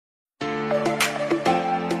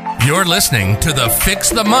You're listening to the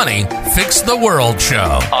Fix the Money, Fix the World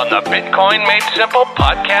show on the Bitcoin Made Simple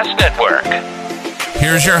Podcast Network.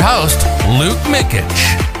 Here's your host, Luke Mikic.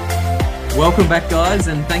 Welcome back, guys,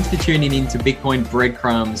 and thanks for tuning in to Bitcoin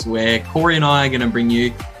Breadcrumbs, where Corey and I are going to bring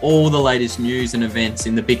you all the latest news and events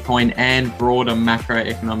in the Bitcoin and broader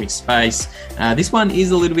macroeconomic space. This one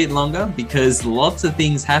is a little bit longer because lots of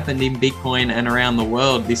things happened in Bitcoin and around the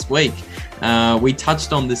world this week. We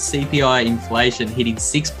touched on the CPI inflation hitting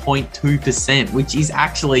 6.2%, which is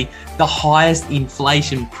actually the highest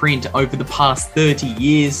inflation print over the past 30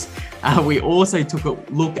 years. We also took a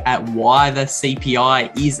look at why the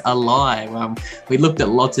CPI is a lie. We looked at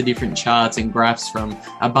lots of different charts and graphs from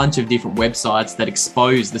a bunch of different websites that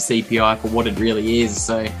expose the CPI for what it really is.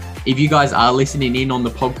 So if you guys are listening in on the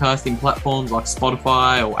podcasting platforms like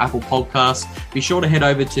Spotify or Apple Podcasts, be sure to head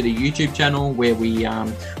over to the YouTube channel where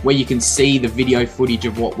you can see the video footage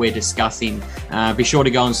of what we're discussing. Be sure to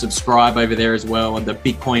go and subscribe over there as well on the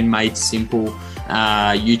Bitcoin Made Simple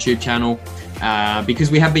YouTube channel.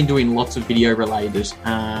 Because we have been doing lots of video related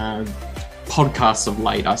podcasts of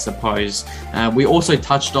late, I suppose. We also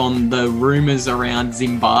touched on the rumors around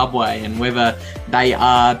Zimbabwe and whether they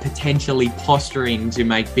are potentially posturing to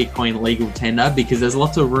make Bitcoin legal tender, because there's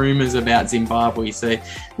lots of rumors about Zimbabwe. So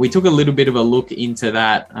we took a little bit of a look into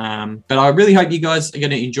that. But I really hope you guys are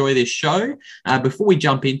going to enjoy this show. Before we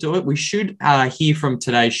jump into it, we should hear from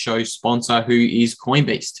today's show sponsor, who is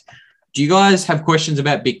Coinbeast. Do you guys have questions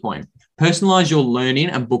about Bitcoin? Personalize your learning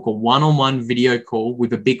and book a one-on-one video call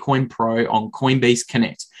with a Bitcoin Pro on Coinbase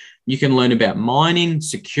Connect. You can learn about mining,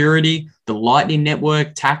 security, the Lightning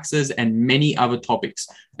Network, taxes, and many other topics.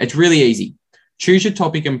 It's really easy. Choose your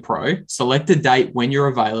topic and pro, select a date when you're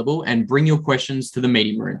available, and bring your questions to the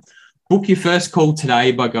meeting room. Book your first call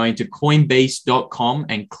today by going to coinbase.com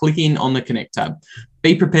and clicking on the Connect tab.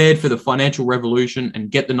 Be prepared for the financial revolution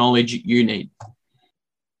and get the knowledge you need. All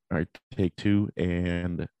right, take two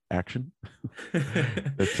and action.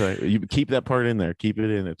 That's you keep that part in there. Keep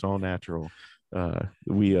it in. It's all natural.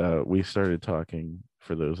 We started talking,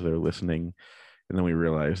 for those that are listening, and then we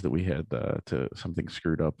realized that we had something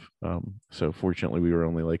screwed up. So fortunately, we were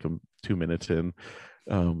only like 2 minutes in.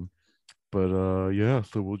 Yeah,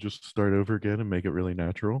 so we'll just start over again and make it really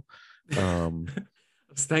natural. I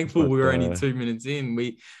was thankful we were only 2 minutes in.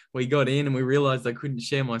 We got in and we realized I couldn't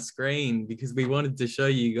share my screen because we wanted to show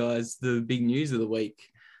you guys the big news of the week.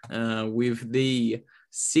 With the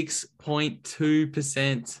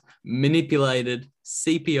 6.2% manipulated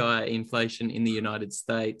CPI inflation in the United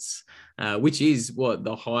States, which is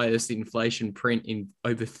the highest inflation print in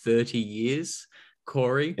over 30 years,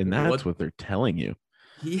 Corey. And that's what they're telling you.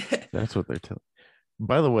 Yeah. That's what they're telling.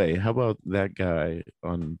 By the way, how about that guy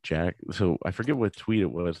on Jack? So I forget what tweet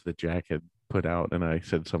it was that Jack had put out, and I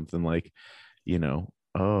said something like,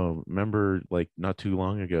 oh, remember like not too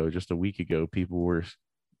long ago, just a week ago, people were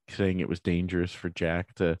saying it was dangerous for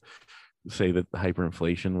Jack to say that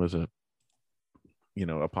hyperinflation was a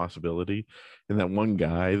possibility. And that one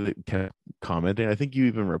guy that kept commenting, I think you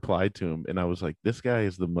even replied to him, and I was like, this guy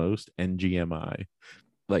is the most NGMI.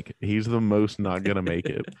 Like, he's the most not gonna make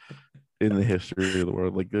it in the history of the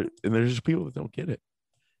world. Like, and there's just people that don't get it.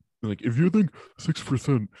 Like, if you think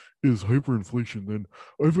 6% is hyperinflation, then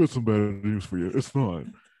I've got some bad news for you. It's not.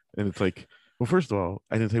 And it's like, well, first of all,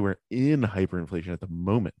 I didn't say we're in hyperinflation at the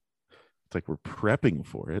moment. It's like we're prepping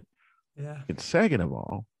for it. Yeah. And second of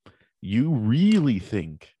all, you really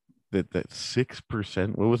think that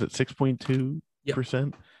 6%, what was it, 6.2%?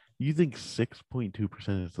 Yep. You think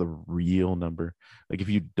 6.2% is the real number? Like, if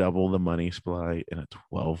you double the money supply in a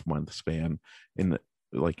 12-month span,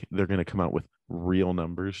 they're going to come out with real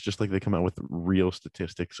numbers, just like they come out with real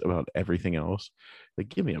statistics about everything else. Like,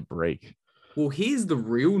 give me a break. Well, here's the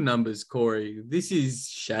real numbers, Corey. This is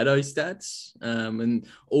shadow stats, and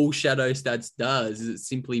all shadow stats does is it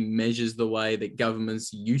simply measures the way that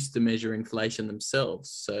governments used to measure inflation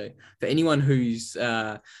themselves. So for anyone who's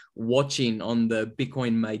watching on the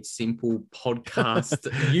Bitcoin Made Simple podcast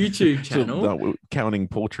YouTube channel, so, counting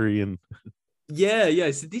poultry and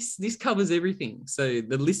yeah. So this covers everything. So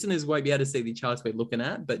the listeners won't be able to see the charts we're looking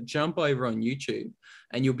at, but jump over on YouTube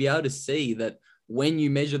and you'll be able to see that when you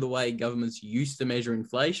measure the way governments used to measure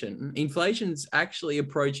inflation, inflation's actually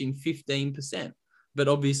approaching 15%. But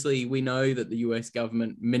obviously, we know that the US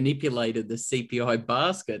government manipulated the CPI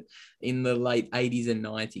basket in the late 80s and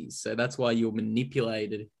 90s. So that's why your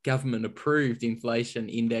manipulated government-approved inflation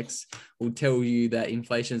index will tell you that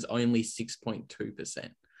inflation is only 6.2%.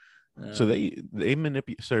 So they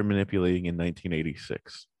started manipulating in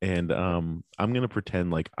 1986. And I'm going to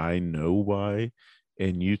pretend like I know why,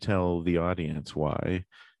 and you tell the audience why.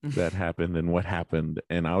 that happened and what happened,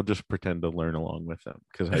 and I'll just pretend to learn along with them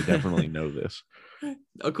because I definitely know this.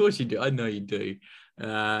 Of course you do. I know you do.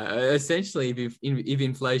 Essentially, if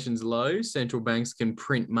inflation's low, central banks can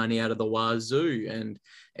print money out of the wazoo, and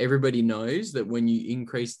everybody knows that when you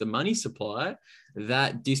increase the money supply,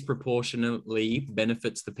 that disproportionately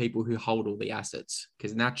benefits the people who hold all the assets.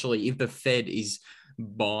 Because naturally, if the Fed is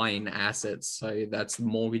buying assets, so that's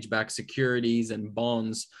mortgage-backed securities and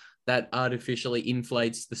bonds, that artificially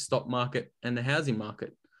inflates the stock market and the housing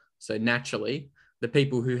market. So naturally, the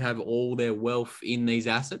people who have all their wealth in these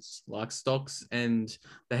assets, like stocks and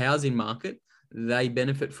the housing market, they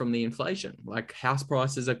benefit from the inflation. Like house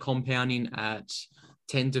prices are compounding at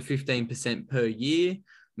 10 to 15% per year.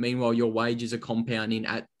 Meanwhile, your wages are compounding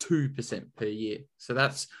at 2% per year. So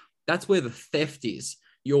that's where the theft is.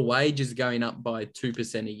 Your wage is going up by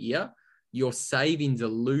 2% a year. Your savings are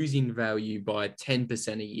losing value by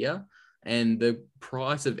 10% a year. And the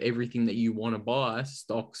price of everything that you want to buy,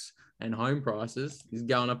 stocks and home prices, is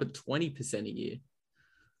going up at 20% a year.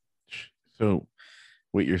 So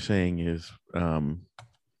what you're saying is, and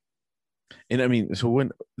I mean, so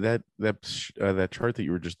when that chart that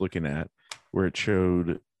you were just looking at, where it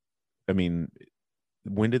showed, I mean,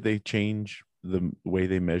 when did they change the way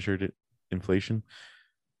they measured it, inflation?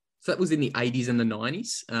 So that was in the 80s and the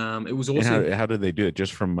 90s. It was also... And how did they do it?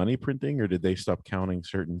 Just from money printing, or did they stop counting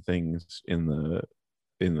certain things in the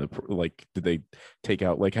like, did they take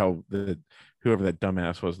out, like how whoever that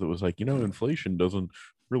dumbass was that was like, inflation doesn't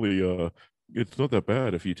really it's not that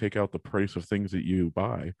bad if you take out the price of things that you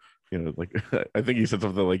buy, like I think he said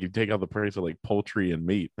something like, you take out the price of like poultry and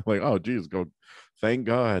meat, like, oh geez, go, thank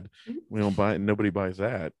God we don't buy, nobody buys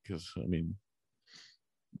that, because I mean,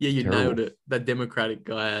 yeah, you terrible. nailed it. That Democratic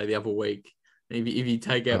guy the other week. If you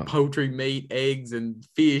take out poultry, meat, eggs, and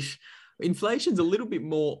fish, inflation's a little bit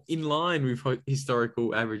more in line with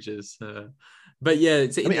historical averages. But yeah,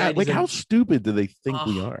 like, how stupid do they think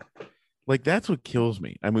we are? Like, that's what kills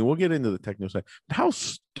me. I mean, we'll get into the techno side, but how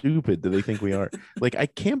stupid do they think we are? Like, I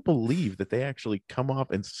can't believe that they actually come off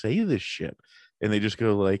and say this shit, and they just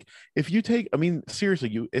go like, if you take, I mean,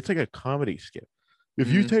 seriously, it's like a comedy skit. If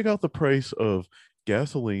you take out the price of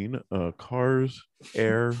gasoline, cars,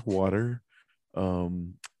 air, water,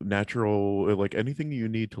 natural, like anything you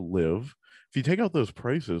need to live, if you take out those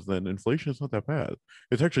prices, then inflation is not that bad.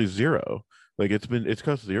 It's actually zero. Like, it's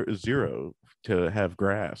cost zero to have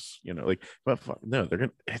grass, like, but no, they're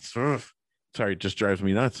gonna, sorry, it just drives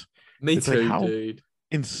me nuts. Me it's too, like, how dude.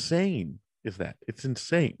 insane is that? It's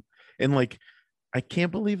insane. And like, I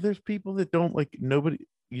can't believe there's people that don't, like, nobody,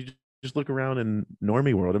 you just look around in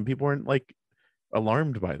normie world and people aren't like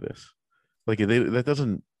alarmed by this. Like, that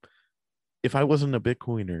doesn't, if I wasn't a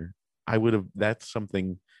Bitcoiner, I would have, that's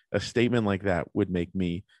something, a statement like that would make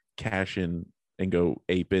me cash in and go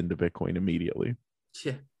ape into Bitcoin immediately.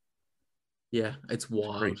 Yeah, it's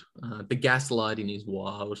wild. The gaslighting is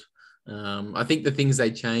wild. I think the things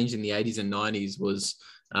they changed in the 80s and 90s was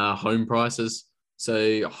home prices.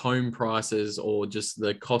 So home prices, or just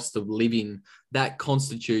the cost of living, that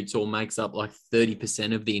constitutes or makes up like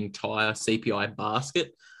 30% of the entire CPI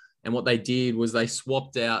basket. And what they did was they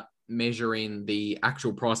swapped out measuring the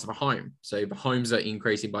actual price of a home. So if homes are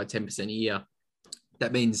increasing by 10% a year,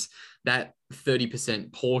 that means that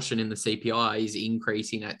 30% portion in the CPI is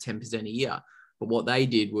increasing at 10% a year. But what they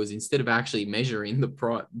did was, instead of actually measuring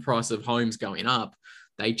the price of homes going up,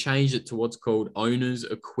 they changed it to what's called owner's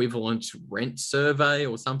equivalent rent survey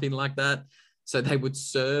or something like that. So they would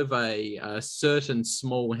survey a certain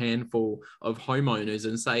small handful of homeowners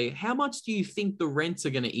and say, how much do you think the rents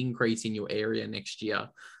are going to increase in your area next year?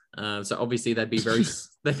 So obviously they'd be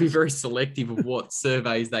very selective of what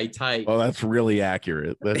surveys they take. Oh, that's really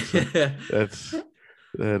accurate. That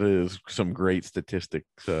is some great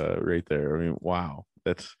statistics right there. I mean, wow.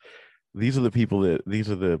 These are the people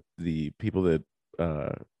that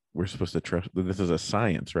we're supposed to trust. This is a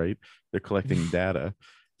science, right? They're collecting data,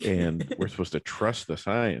 and we're supposed to trust the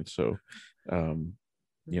science. So, I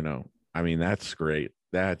mean, that's great.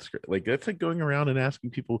 That's great. Like, that's like going around and asking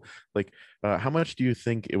people, like, how much do you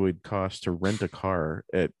think it would cost to rent a car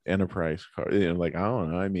at Enterprise Car? Like, I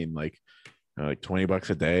don't know. I mean, like $20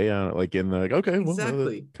 a day. Like, in the, like, okay, well,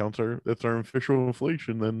 exactly. That's our official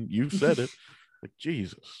inflation. Then you said it. Like,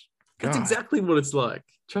 Jesus. God. That's exactly what it's like.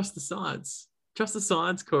 Trust the science. Trust the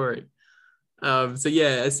science, Corey. So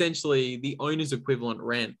yeah, essentially the owner's equivalent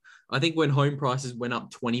rent. I think when home prices went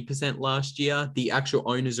up 20% last year, the actual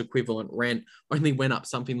owner's equivalent rent only went up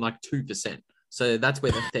something like 2%. So that's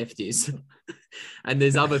where the theft is. And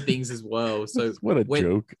there's other things as well. So what a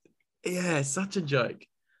joke. Yeah, such a joke.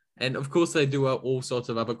 And of course, they do all sorts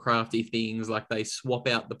of other crafty things, like they swap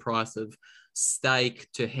out the price of steak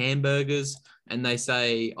to hamburgers, and they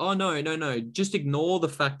say, "Oh no, just ignore the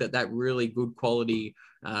fact that that really good quality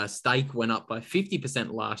steak went up by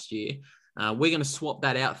 50% last year. We're going to swap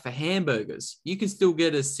that out for hamburgers. You can still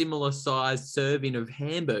get a similar sized serving of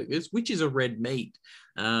hamburgers, which is a red meat.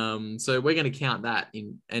 So we're going to count that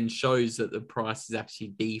in, and shows that the price is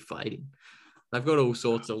actually deflating." They've got all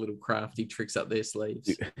sorts of little crafty tricks up their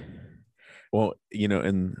sleeves. Well,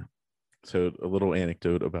 and so a little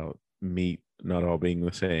anecdote about meat not all being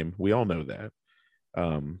the same. We all know that.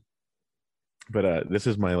 But this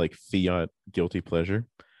is my like fiat guilty pleasure.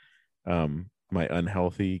 My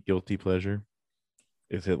unhealthy guilty pleasure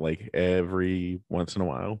is it like every once in a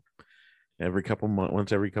while,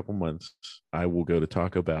 once every couple months, I will go to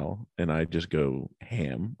Taco Bell and I just go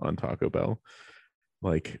ham on Taco Bell.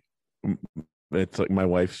 Like it's like my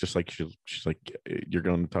wife's just like she's like, "You're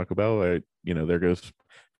going to Taco Bell, there goes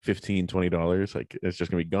 $15-$20, like it's just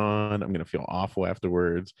gonna be gone. I'm gonna feel awful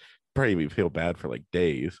afterwards, probably feel bad for like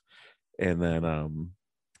days." And then and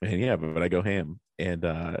yeah, but I go ham. And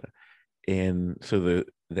so the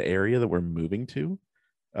area that we're moving to,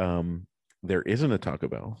 there isn't a Taco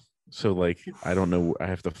Bell. So like I don't know, I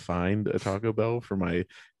have to find a Taco Bell for my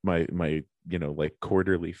like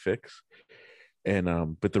quarterly fix.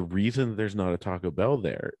 And but the reason there's not a Taco Bell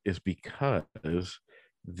there is because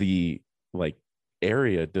the like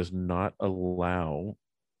area does not allow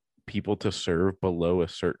people to serve below a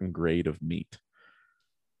certain grade of meat.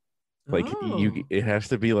 Like it has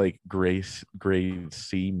to be like grade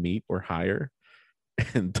C meat or higher,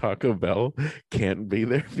 and Taco Bell can't be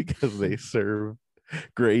there because they serve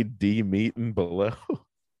grade D meat and below.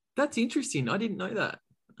 That's interesting. I didn't know that.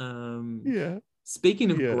 Yeah. Speaking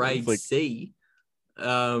of Yeah, grade like... C,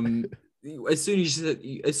 as soon as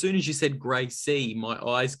you said grade C, my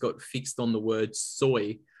eyes got fixed on the word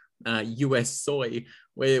soy, US soy.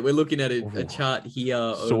 We're looking at a chart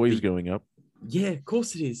here. Soy's going up. Yeah, of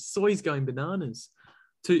course it is. Soy's going bananas.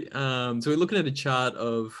 So we're looking at a chart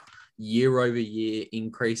of year over year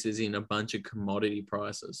increases in a bunch of commodity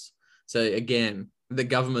prices. So again, the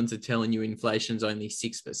governments are telling you inflation's only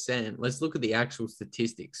 6%. Let's look at the actual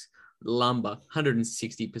statistics. Lumber,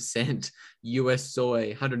 160%. US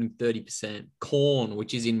soy, 130%. Corn,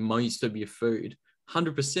 which is in most of your food,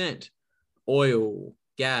 100%. Oil,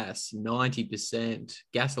 gas, 90%.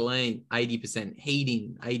 Gasoline, 80%.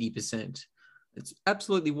 Heating, 80%. It's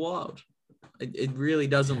absolutely wild. It really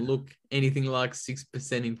doesn't look anything like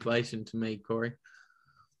 6% inflation to me, Corey.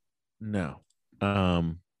 No.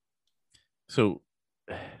 So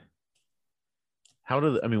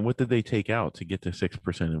what did they take out to get to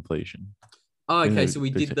 6% inflation? Oh, okay. So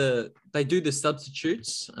they do the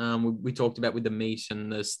substitutes. We talked about with the meat and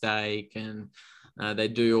the steak, and they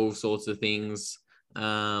do all sorts of things.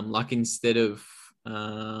 Like instead of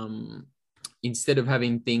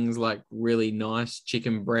having things like really nice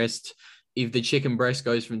chicken breast, if the chicken breast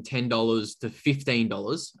goes from $10 to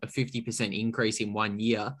 $15, a 50% increase in 1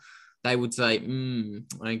 year, they would say,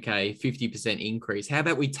 okay, 50% increase. How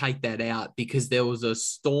about we take that out because there was a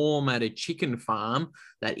storm at a chicken farm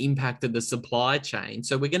that impacted the supply chain.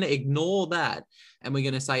 So we're going to ignore that. And we're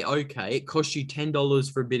going to say, okay, it cost you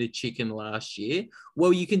 $10 for a bit of chicken last year.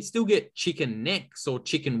 Well, you can still get chicken necks or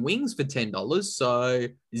chicken wings for $10. So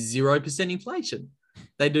 0% inflation.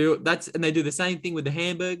 They do the same thing with the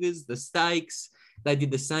hamburgers, the steaks. They did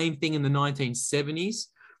the same thing in the 1970s.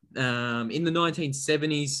 In the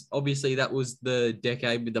 1970s, obviously that was the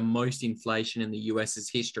decade with the most inflation in the US's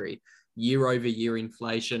history. Year over year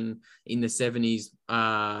inflation in the 70s,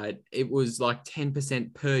 it was like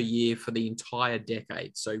 10% per year for the entire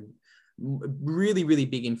decade. So really, really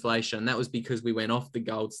big inflation. That was because we went off the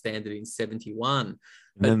gold standard in 71. And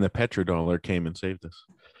then the petrodollar came and saved us.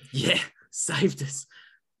 Yeah, saved us.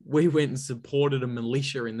 We went and supported a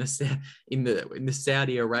militia in the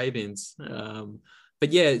Saudi Arabians.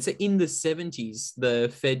 But yeah, so in the 70s,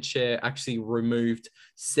 the Fed chair actually removed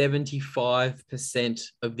 75%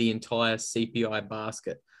 of the entire CPI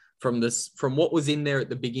basket from what was in there at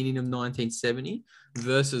the beginning of 1970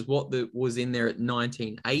 versus what was in there at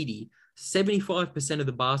 1980. 75% of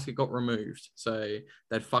the basket got removed. So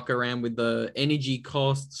they'd fuck around with the energy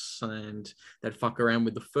costs, and they'd fuck around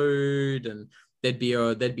with the food, and there'd be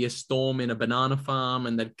a storm in a banana farm,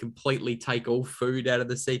 and they'd completely take all food out of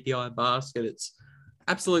the CPI basket. It's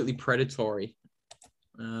absolutely predatory.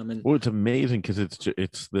 Well, it's amazing because it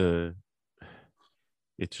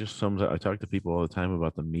just sums up. I talk to people all the time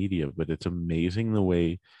about the media, but it's amazing the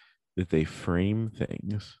way that they frame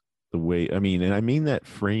things. And I mean that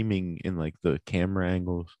framing in like the camera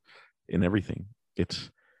angles and everything. It's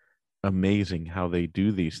amazing how they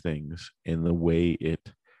do these things and the way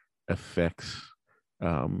it affects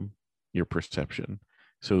your perception.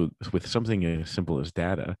 So with something as simple as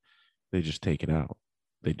data, they just take it out.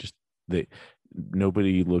 They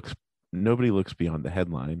nobody looks beyond the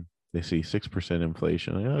headline. They see 6%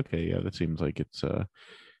 inflation. Like, okay, yeah, that seems like it's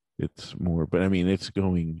more, but I mean, it is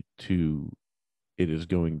going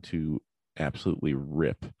to absolutely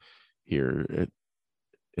rip here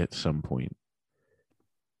at some point.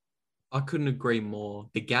 I couldn't agree more.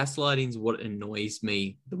 The gaslighting is what annoys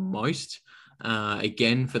me the most.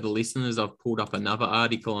 Again, for the listeners, I've pulled up another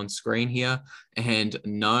article on screen here. And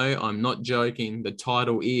no, I'm not joking. The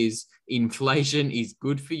title is Inflation is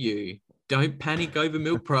Good for You. Don't panic over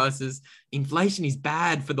milk prices. Inflation is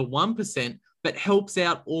bad for the 1%, but helps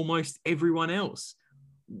out almost everyone else.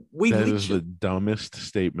 That is the dumbest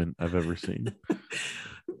statement I've ever seen.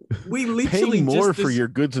 We literally paying more for your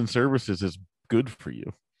goods and services is good for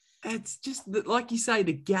you. It's just like you say,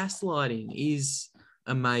 the gaslighting is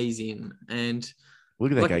amazing. And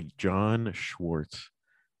look at that guy, John Schwartz.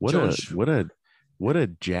 What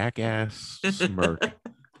a jackass smirk.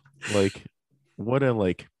 Like, what a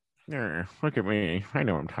look at me. I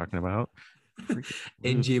know what I'm talking about.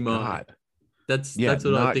 NGMI. That's what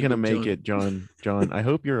not I think. Gonna make it, John. John, I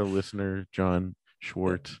hope you're a listener, John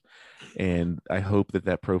Schwartz. And I hope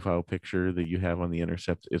that profile picture that you have on the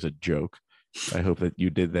Intercept is a joke. I hope that you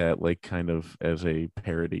did that like kind of as a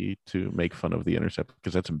parody to make fun of the Intercept,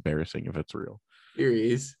 because that's embarrassing if it's real. Here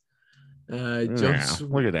he is.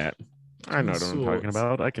 Look at that. I know what I'm talking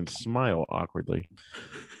about. I can smile awkwardly.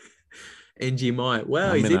 NGMI.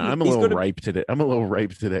 Wow, I'm a little ripe today.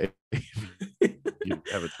 You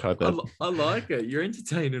haven't caught that. I like it. You're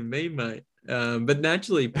entertaining me, mate. But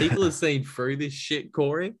naturally, people have seen through this shit,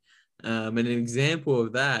 Corey. And an example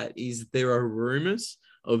of that is there are rumors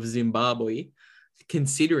of Zimbabwe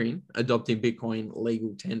considering adopting Bitcoin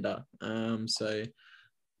legal tender. So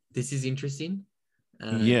this is interesting.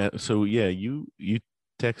 You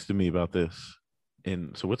texted me about this,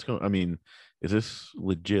 and so what's going? I mean, is this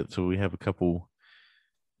legit? So we have a couple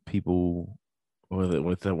people,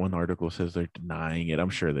 what that one article says they're denying it.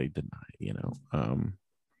 I'm sure they deny,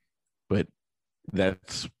 but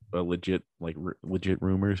that's a legit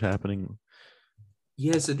rumors happening.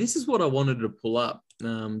 Yeah, so this is what I wanted to pull up.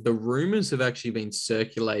 The rumors have actually been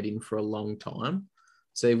circulating for a long time.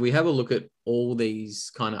 So if we have a look at all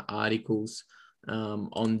these kind of articles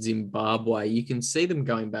on Zimbabwe, you can see them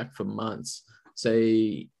going back for months. So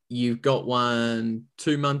you've got one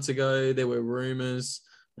 2 months ago, there were rumors.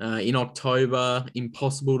 In October,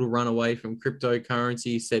 impossible to run away from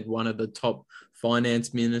cryptocurrency, said one of the top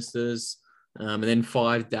finance ministers. And then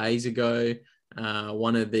 5 days ago,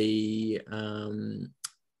 one of the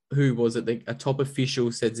a top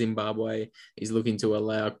official said Zimbabwe is looking to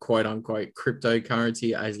allow quote unquote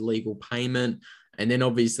cryptocurrency as legal payment. And then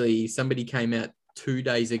obviously somebody came out 2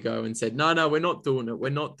 days ago and said, no, we're not doing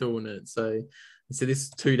it. So this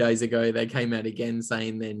 2 days ago, they came out again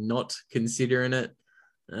saying they're not considering it.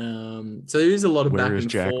 So there is a lot of back and forth. Where is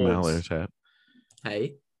Jack Mallers at?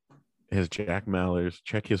 Hey? Has Jack Mallers,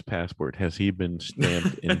 check his passport. Has he been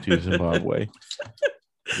stamped into Zimbabwe?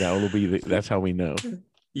 That's how we know.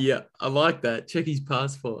 Yeah, I like that. Check his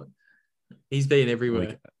passport. He's been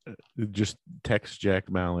everywhere. Just text Jack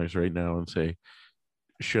Mallers right now and say,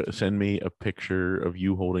 send me a picture of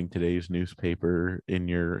you holding today's newspaper in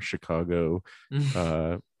your Chicago,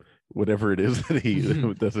 whatever it is that he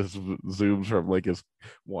does his zooms from, like his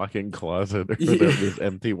walk-in closet or whatever, his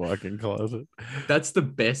empty walk-in closet. That's the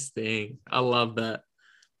best thing. I love that.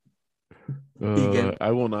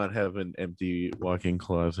 I will not have an empty walk-in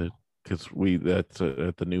closet, because that's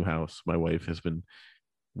at the new house. My wife has been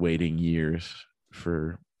waiting years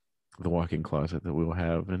for the walk-in closet that we will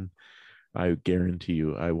have, and I guarantee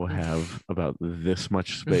you I will have about this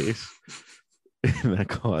much space in that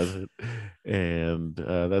closet, and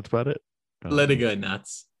that's about it. Let her go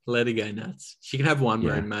nuts. She can have one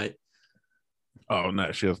room, mate. Oh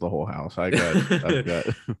no, she has the whole house. I've got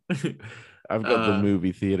the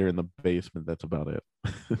movie theater in the basement. That's about it.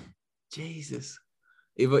 Jesus.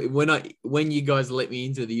 When you guys let me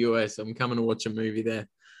into the US, I'm coming to watch a movie there.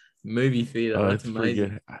 Movie theater. Oh, that's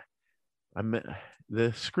amazing.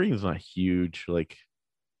 The screen's not huge. Like,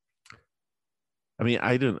 I mean,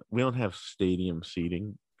 we don't have stadium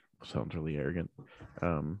seating. Sounds really arrogant.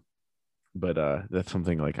 But that's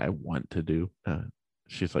something like I want to do.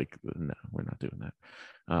 She's like, no, we're not doing that.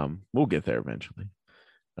 We'll get there eventually.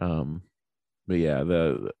 But yeah,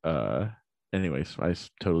 anyways, I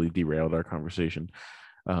totally derailed our conversation.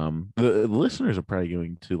 The listeners are probably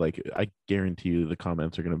going to, like, I guarantee you the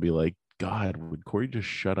comments are going to be like, God, would Corey just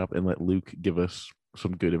shut up and let Luke give us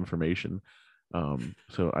some good information?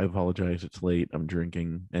 So I apologize. It's late. I'm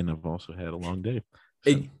drinking, and I've also had a long day.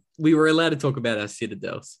 So. We were allowed to talk about our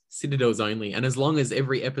citadels only. And as long as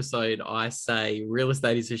every episode I say real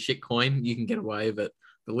estate is a shit coin, you can get away with it.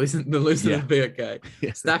 The listeners will be okay.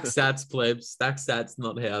 Stack sats, plebs. Stack sats,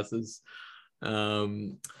 not houses.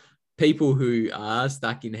 People who are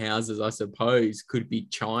stacking houses, I suppose, could be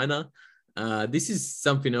China. This is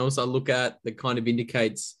something else I look at that kind of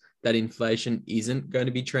indicates that inflation isn't going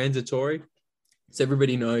to be transitory. So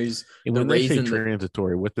everybody knows when they say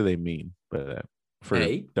transitory, what do they mean by that? For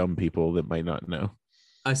dumb people that might not know.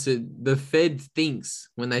 I said the Fed thinks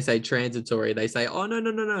when they say transitory, they say, oh,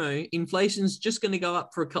 no. Inflation's just going to go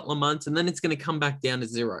up for a couple of months and then it's going to come back down to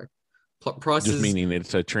zero. Prices. Just meaning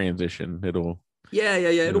it's a transition. It'll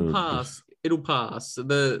pass. It'll pass.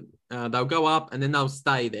 They'll go up and then they'll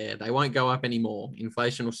stay there. They won't go up anymore.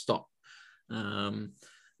 Inflation will stop.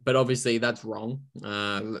 But obviously that's wrong.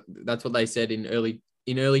 That's what they said in early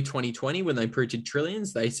 2020 when they printed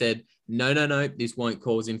trillions. They said, no, this won't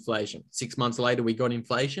cause inflation. 6 months later, we got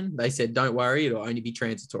inflation. They said, don't worry, it'll only be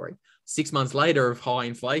transitory. 6 months later of high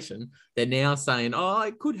inflation, they're now saying, oh,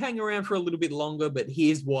 it could hang around for a little bit longer, but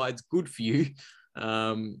here's why it's good for you.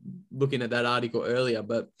 Looking at that article earlier.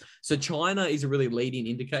 But so China is a really leading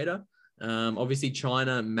indicator. Obviously,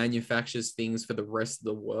 China manufactures things for the rest of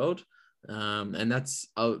the world. And that's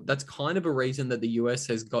kind of a reason that the US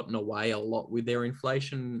has gotten away a lot with their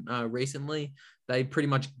inflation recently. They pretty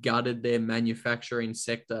much gutted their manufacturing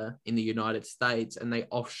sector in the United States and they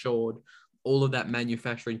offshored all of that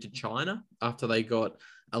manufacturing to China after they got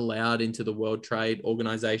allowed into the World Trade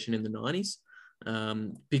Organization in the 90s.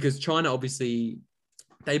 Because China, obviously,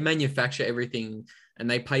 they manufacture everything and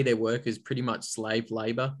they pay their workers pretty much slave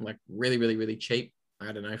labor, like really, really, really cheap.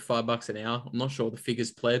 I don't know, $5 an hour. I'm not sure the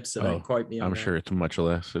figures, plebs, so don't quote me on I'm that. sure it's much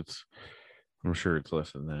less. I'm sure it's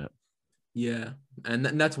less than that. Yeah. And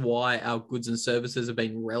that's why our goods and services have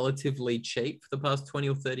been relatively cheap for the past 20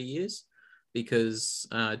 or 30 years, because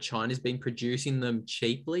China's been producing them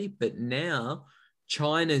cheaply. But now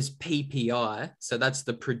China's PPI, so that's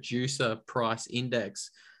the producer price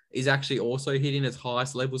index, is actually also hitting its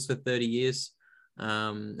highest levels for 30 years.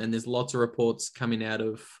 And there's lots of reports coming out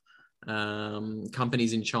of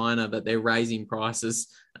companies in China that they're raising prices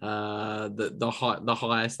the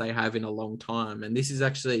highest they have in a long time. And this is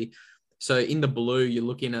actually, so in the blue, you're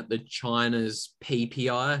looking at the China's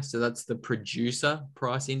PPI. So that's the producer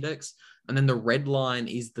price index. And then the red line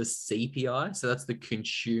is the CPI. So that's the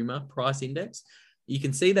consumer price index. You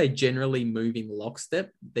can see they generally move in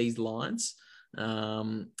lockstep, these lines.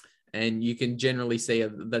 And you can generally see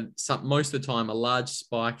that most of the time, a large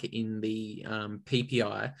spike in the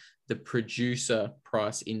PPI, the producer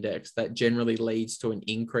price index, that generally leads to an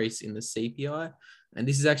increase in the CPI. And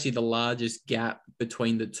this is actually the largest gap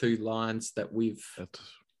between the two lines that we've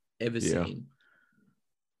ever seen,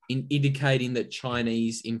 indicating that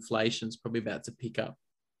Chinese inflation is probably about to pick up.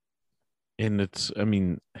 And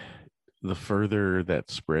the further that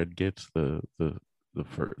spread gets, the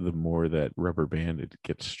more that rubber band it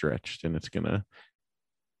gets stretched, and it's gonna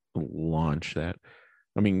launch that.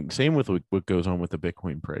 Same with what goes on with the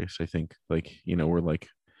Bitcoin price. I think we're like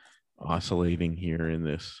oscillating here in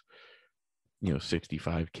this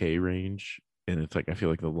 65K range, and it's like I feel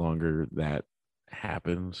like the longer that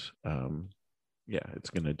happens, it's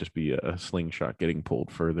gonna just be a slingshot getting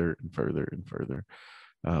pulled further and further and further.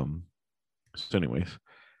 So anyways,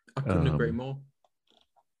 I couldn't agree more.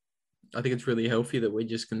 I think it's really healthy that we're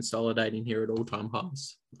just consolidating here at all-time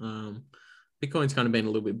highs. Bitcoin's kind of been a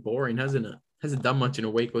little bit boring, hasn't it? Hasn't done much in a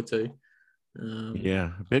week or two.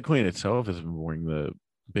 Bitcoin itself has been boring. The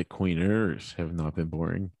Bitcoiners have not been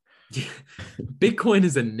boring.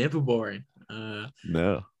 Bitcoiners are never boring.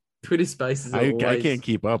 No. Twitter Spaces. I can't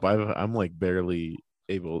keep up. I'm like barely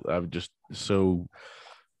able. I'm just so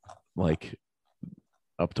like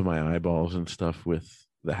up to my eyeballs and stuff with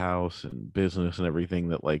the house and business and everything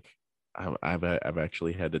that like I've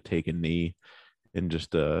actually had to take a knee and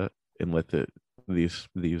just and let these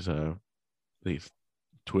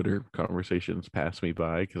Twitter conversations pass me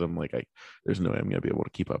by, because I'm like there's no way I'm gonna be able to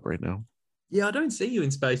keep up right now. Yeah, I don't see you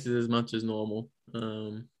in Spaces as much as normal.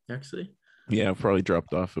 Actually. Yeah, I've probably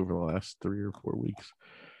dropped off over the last 3 or 4 weeks.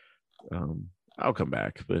 I'll come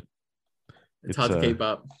back, but it's hard to keep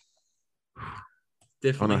up.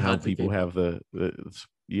 Definitely. I don't know how people have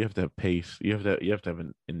you have to have pace. You have to have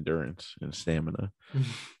an endurance and stamina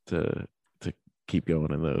to keep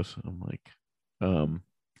going in those. I'm like,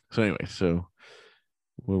 so anyway, so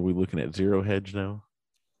what are we looking at? Zero hedge now?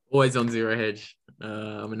 Always on zero hedge.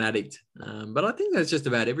 I'm an addict. But I think that's just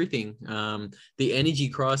about everything. The energy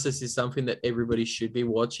crisis is something that everybody should be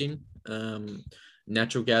watching.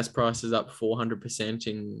 Natural gas prices up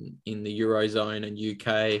 400% in the Eurozone and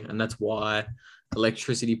UK, and that's why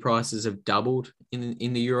electricity prices have doubled in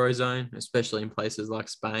the Eurozone, especially in places like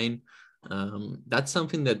Spain. That's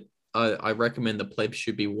something that I recommend the plebs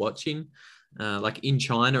should be watching. Like in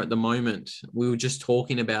China at the moment, we were just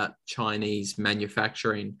talking about Chinese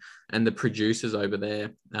manufacturing and the producers over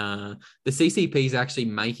there. The CCP is actually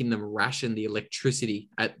making them ration the electricity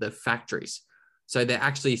at the factories. So they're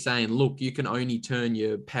actually saying, look, you can only turn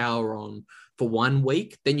your power on for 1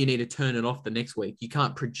 week, then you need to turn it off the next week. You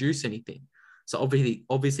can't produce anything. So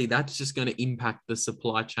obviously that's just going to impact the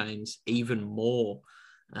supply chains even more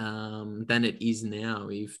than it is now.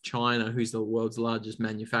 If China, who's the world's largest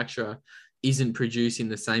manufacturer, isn't producing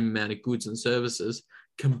the same amount of goods and services,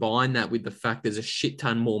 combine that with the fact there's a shit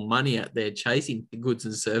ton more money out there chasing the goods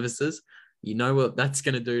and services, you know what that's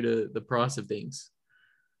going to do to the price of things.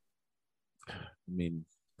 I mean,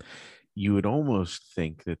 you would almost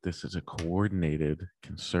think that this is a coordinated,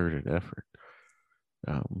 concerted effort.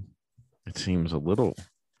 It seems a little.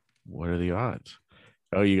 What are the odds?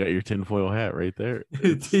 Oh, you got your tinfoil hat right there.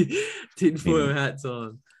 Tinfoil hats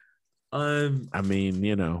on. I mean,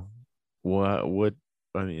 what?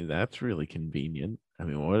 I mean, that's really convenient. I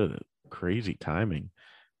mean, what a crazy timing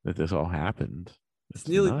that this all happened. It's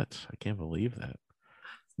nearly nuts. I can't believe that.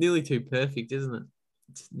 It's nearly too perfect, isn't it?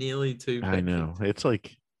 It's nearly too perfect. I know. It's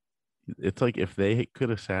like if they could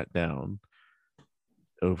have sat down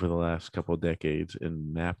over the last couple of decades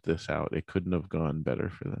and mapped this out, it couldn't have gone better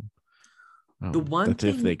for them. That's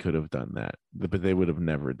if they could have done that, but they would have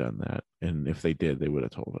never done that. And if they did, they would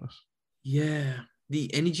have told us. Yeah,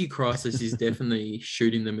 the energy crisis is definitely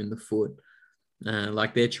shooting them in the foot.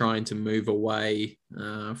 Like they're trying to move away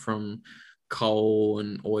from coal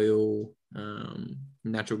and oil,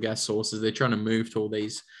 natural gas sources. They're trying to move to all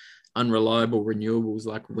these unreliable renewables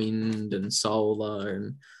like wind and solar.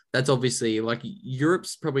 And that's obviously like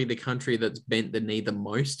Europe's probably the country that's bent the knee the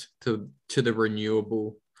most to the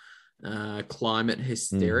renewable climate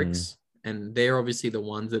hysterics. And they're obviously the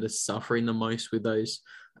ones that are suffering the most with those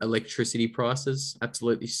electricity prices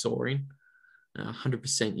absolutely soaring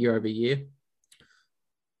 100% year over year.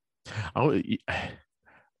 I'm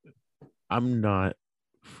not,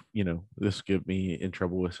 this get me in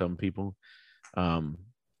trouble with some people,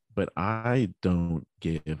 but I don't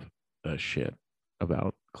give a shit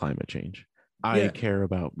about climate change. I care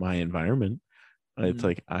about my environment. It's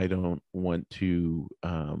like I don't want to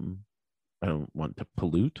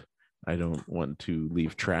pollute. I don't want to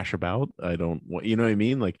leave trash about. I don't want, you know what I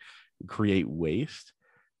mean? Like create waste.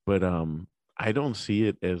 But I don't see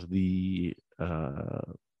it as the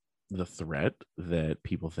threat that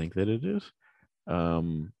people think that it is.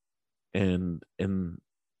 And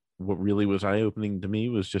what really was eye-opening to me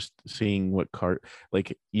was just seeing what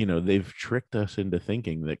they've tricked us into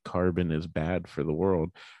thinking that carbon is bad for the world.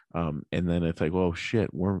 And then it's like, well, shit,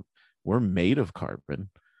 we're made of carbon.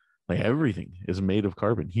 Like everything is made of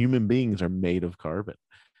carbon. Human beings are made of carbon.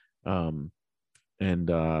 And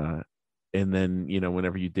then,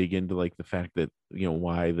 whenever you dig into like the fact that,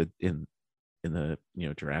 why in the,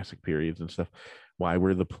 Jurassic periods and stuff, why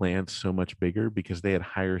were the plants so much bigger? Because they had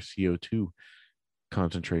higher CO2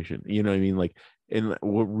 concentration. You know what I mean? Like, and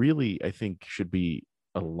what really I think should be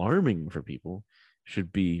alarming for people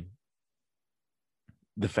should be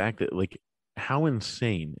the fact that, like, how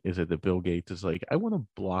insane is it that Bill Gates is like, I want to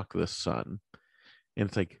block the sun? And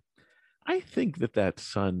it's like, I think that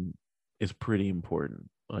sun is pretty important.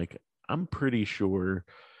 Like, I'm pretty sure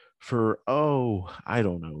for, I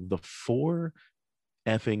don't know, the 4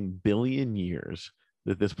 effing billion years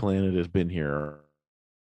that this planet has been here,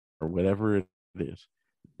 or whatever it is,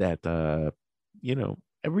 that,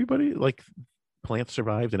 everybody, like, plants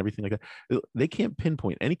survived and everything like that. They can't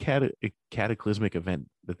pinpoint any cataclysmic event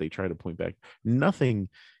that they try to point back. Nothing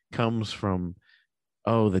comes from,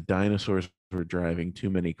 the dinosaurs were driving too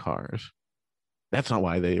many cars. That's not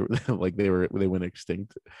why they went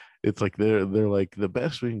extinct. It's like they're like, the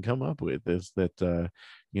best we can come up with is that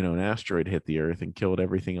an asteroid hit the Earth and killed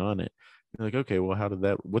everything on it. You're like, okay, well,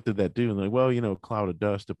 what did that do? And they're like, well, a cloud of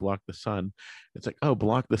dust to block the sun. It's like, oh,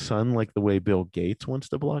 block the sun like the way Bill Gates wants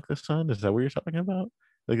to block the sun? Is that what you're talking about?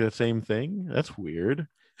 Like the same thing? That's weird.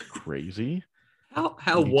 Crazy.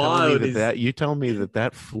 How wild is that? You tell me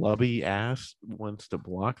that flubby ass wants to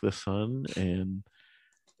block the sun, and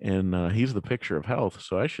he's the picture of health,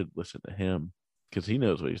 so I should listen to him because he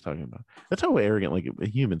knows what he's talking about. That's how arrogant, like,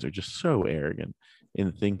 humans are just so arrogant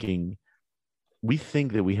in thinking. We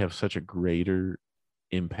think that we have such a greater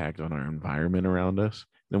impact on our environment around us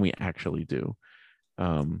than we actually do.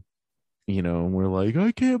 And we're like,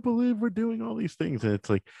 I can't believe we're doing all these things. And it's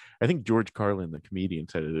like, I think George Carlin, the comedian,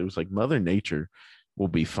 said it. It was like, Mother Nature will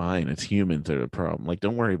be fine. It's humans that are the problem. Like,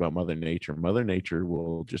 don't worry about Mother Nature. Mother Nature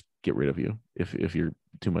will just get rid of you if you're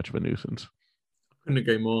too much of a nuisance. Couldn't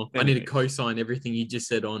agree more. Anyways. I need to co-sign everything you just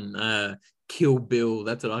said on Kill Bill.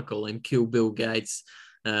 That's what I call him, Kill Bill Gates.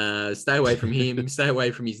 Stay away from him. Stay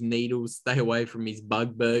away from his needles. Stay away from his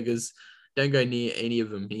bug burgers. Don't go near any of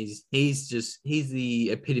them. He's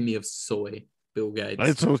the epitome of soy, Bill Gates.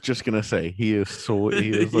 I was just gonna say he is soy.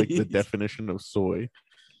 He is like the definition of soy.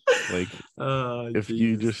 Like if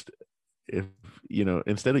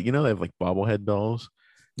instead of they have like bobblehead dolls,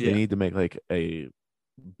 they need to make like a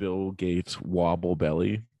Bill Gates wobble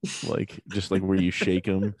belly, like just like where you shake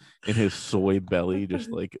him and his soy belly just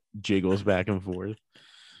like jiggles back and forth.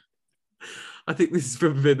 I think this is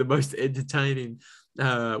probably the most entertaining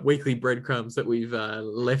weekly breadcrumbs that we've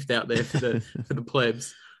left out there for the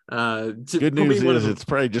plebs. Good news is it's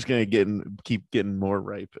probably just going to keep getting more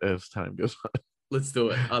ripe as time goes on. Let's do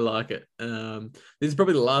it. I like it. This is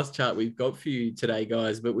probably the last chart we've got for you today,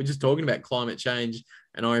 guys, but we're just talking about climate change.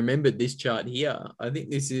 And I remembered this chart here. I think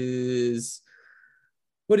this is,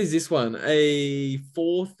 what is this one? A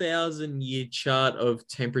 4,000-year chart of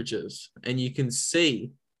temperatures. And you can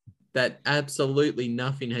see that absolutely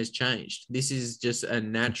nothing has changed. This is just a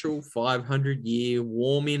natural 500-year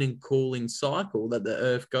warming and cooling cycle that the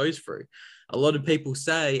Earth goes through. A lot of people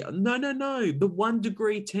say, no, the 1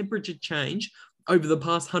 degree temperature change over the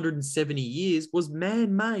past 170 years was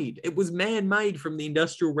man-made. It was man-made from the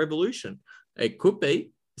Industrial Revolution. It could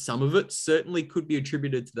be. Some of it certainly could be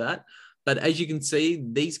attributed to that. But as you can see,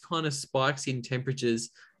 these kind of spikes in temperatures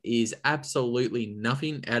is absolutely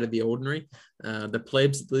nothing out of the ordinary. The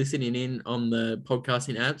plebs listening in on the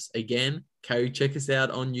podcasting apps, again, check us out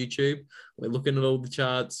on YouTube. We're looking at all the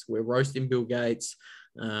charts. We're roasting Bill Gates.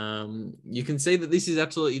 You can see that this is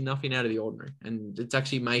absolutely nothing out of the ordinary, and it's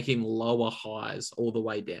actually making lower highs all the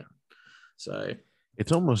way down. So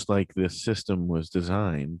it's almost like this system was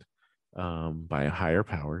designed by a higher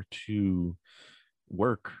power to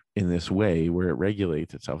work in this way where it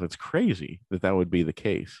regulates itself. It's crazy that would be the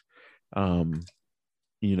case. And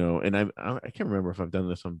I can't remember if I've done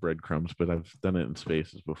this on Breadcrumbs, but I've done it in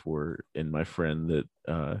Spaces before. And my friend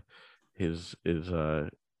that is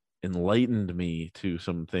enlightened me to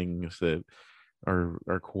some things that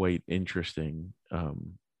are quite interesting.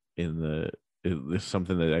 This is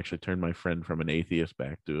something that actually turned my friend from an atheist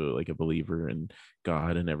back to like a believer in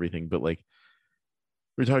God and everything. But like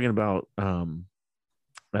we're talking about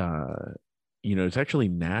it's actually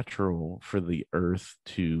natural for the earth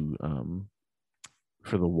to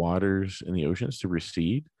for the waters in the oceans to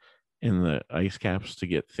recede and the ice caps to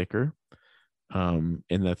get thicker, and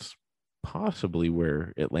that's possibly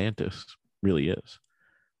where Atlantis really is,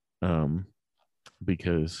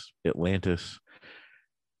 because Atlantis,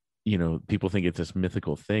 people think it's this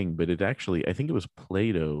mythical thing, but it actually, I think it was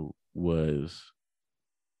Plato was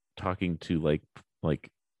talking to like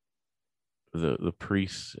the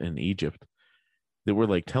priests in Egypt that were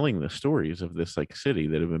like telling the stories of this like city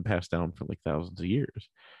that have been passed down for like thousands of years.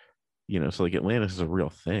 So like Atlantis is a real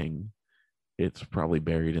thing. It's probably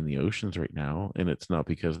buried in the oceans right now, and it's not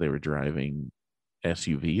because they were driving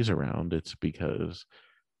SUVs around. It's because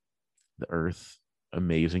the earth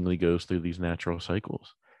amazingly goes through these natural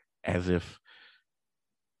cycles, as if,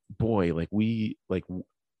 boy,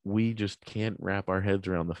 we just can't wrap our heads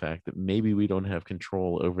around the fact that maybe we don't have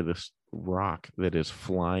control over this rock that is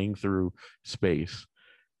flying through space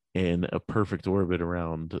in a perfect orbit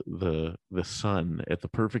around the sun at the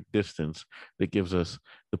perfect distance that gives us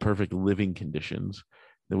the perfect living conditions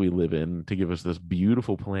that we live in to give us this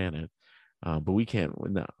beautiful planet. But we can't,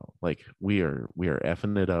 no, like we are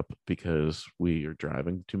effing it up because we are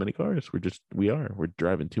driving too many cars. We're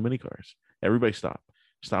driving too many cars. Everybody stop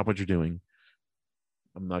what you're doing.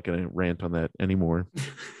 I'm not going to rant on that anymore.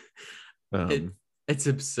 It's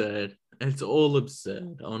absurd. It's all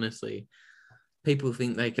absurd, honestly. People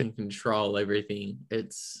think they can control everything.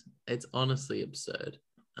 It's honestly absurd.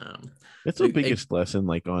 It's the biggest lesson,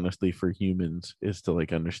 like honestly, for humans is to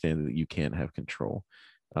like understand that you can't have control.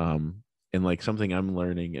 And like something I'm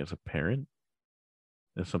learning as a parent,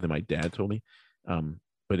 that's something my dad told me.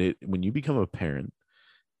 But when you become a parent,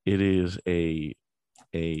 it is a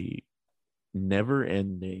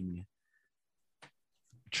never-ending.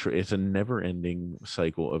 It's a never-ending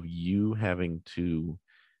cycle of you having to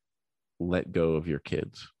let go of your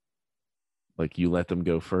kids. Like you let them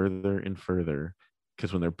go further and further,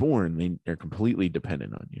 because when they're born, they're completely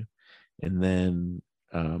dependent on you, and then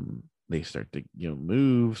they start to,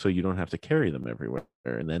 move, so you don't have to carry them everywhere.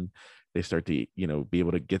 And then they start to, be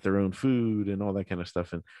able to get their own food and all that kind of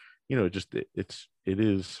stuff. And,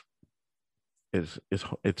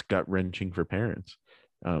 it's gut wrenching for parents.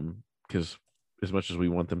 Because as much as we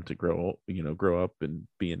want them to grow up and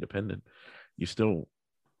be independent, you still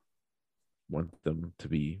want them to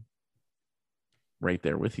be right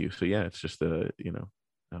there with you. So yeah, it's just I don't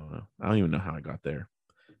know. I don't even know how I got there.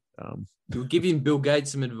 You were giving Bill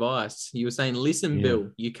Gates some advice. You were saying, listen, Yeah.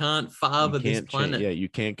 Bill, you can't father this planet. You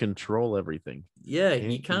can't control everything. Yeah,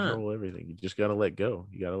 You you can't control everything. You just got to let go.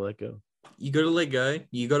 You got to let go. You got to let go.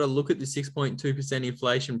 You got to look at the 6.2%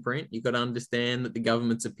 inflation print. You got to understand that the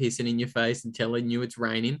governments are pissing in your face and telling you it's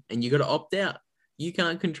raining, and you got to opt out. You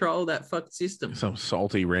can't control that fucked system. Some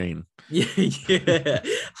salty rain. Yeah,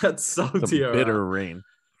 that's salty. Some bitter rain.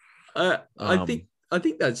 I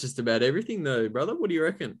think that's just about everything, though, brother. What do you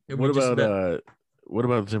reckon? What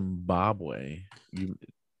about Zimbabwe? You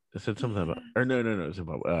said something about, or no,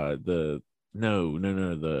 Zimbabwe. The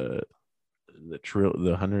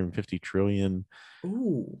 150 trillion.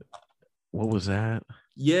 Ooh, what was that?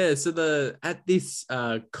 Yeah, so at this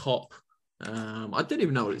COP, I don't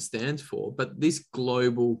even know what it stands for, but this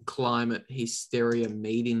global climate hysteria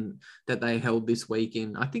meeting that they held this week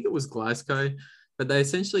in, I think it was Glasgow, but they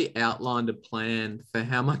essentially outlined a plan for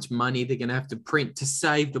how much money they're going to have to print to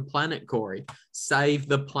save the planet, Corey. Save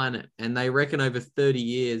the planet. And they reckon over 30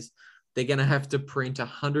 years, they're going to have to print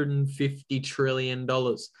 $150 trillion.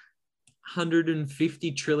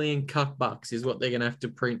 150 trillion cuck bucks is what they're going to have to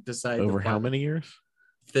print to save over the planet. How many years?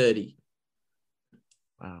 30.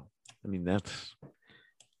 Wow. I mean,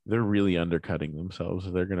 they're really undercutting themselves.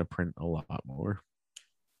 They're going to print a lot more.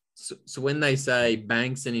 So when they say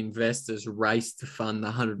banks and investors race to fund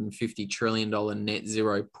the $150 trillion net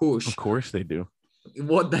zero push, of course they do.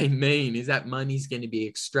 What they mean is that money's going to be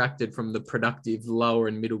extracted from the productive lower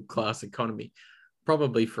and middle class economy,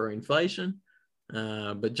 probably for inflation.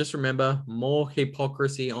 But just remember, more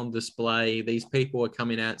hypocrisy on display. These people are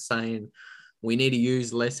coming out saying we need to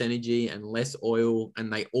use less energy and less oil,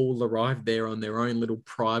 and they all arrive there on their own little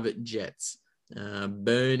private jets,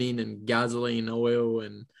 burning and guzzling oil.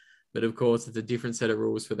 But of course, it's a different set of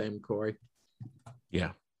rules for them, Corey.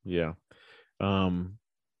 Yeah.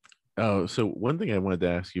 So one thing I wanted to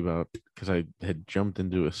ask you about, because I had jumped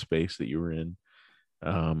into a space that you were in,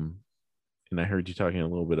 and I heard you talking a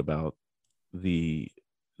little bit about the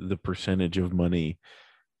percentage of money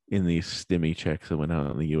in these stimmy checks that went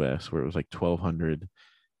out in the US, where it was like $1,200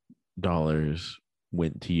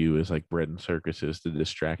 went to you as like bread and circuses to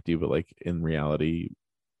distract you, but like in reality,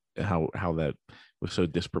 how that was so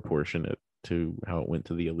disproportionate to how it went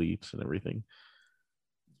to the elites and everything.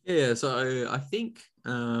 Yeah, so I think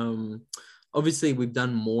obviously we've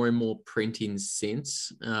done more and more printing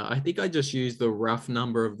since. I think I just used the rough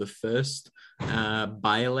number of the first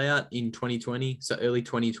bailout in 2020, so early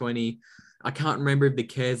 2020. I can't remember if the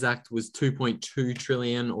CARES Act was 2.2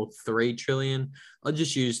 trillion or 3 trillion. I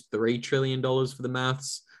just used $3 trillion for the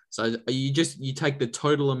maths. So you take the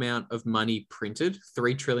total amount of money printed,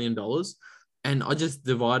 $3 trillion, and I just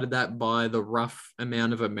divided that by the rough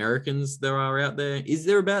amount of Americans there are out there. Is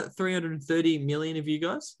there about 330 million of you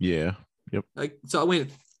guys? Yeah. Yep. So I went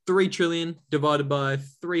 3 trillion divided by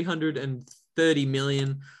 330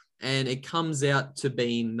 million, and it comes out to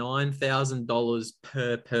be $9,000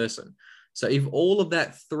 per person. So if all of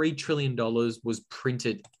that $3 trillion was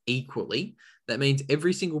printed equally, that means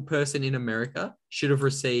every single person in America should have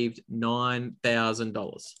received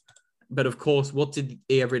 $9,000. But of course, what did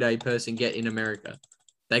the everyday person get in America?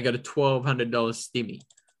 They got a $1,200 stimmy.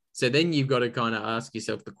 So then you've got to kind of ask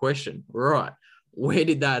yourself the question, right, where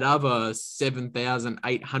did that other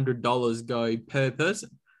 $7,800 go per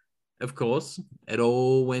person? Of course, it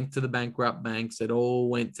all went to the bankrupt banks. It all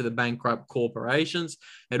went to the bankrupt corporations.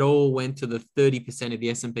 It all went to the 30% of the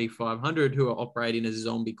S&P 500 who are operating as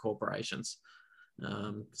zombie corporations.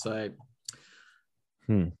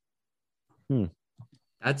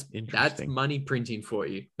 That's money printing for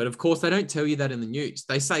you. But of course, they don't tell you that in the news.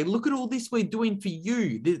 They say, look at all this we're doing for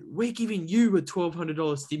you. We're giving you a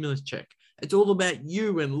 $1,200 stimulus check. It's all about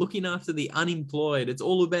you and looking after the unemployed. It's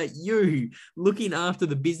all about you looking after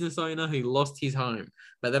the business owner who lost his home.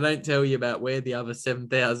 But they don't tell you about where the other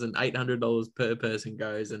 $7,800 per person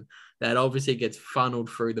goes. And that obviously gets funneled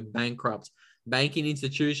through the bankrupt banking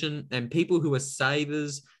institution, and people who are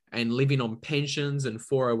savers and living on pensions and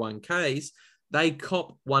 401ks. They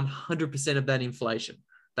cop 100% of that inflation.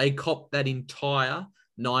 They cop that entire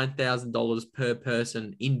 $9,000 per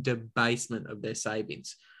person in debasement of their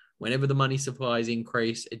savings. Whenever the money supplies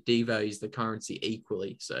increase, it devalues the currency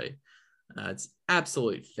equally. So it's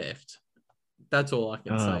absolute theft. That's all I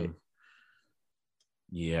can say.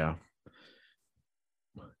 Yeah.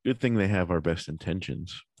 Good thing they have our best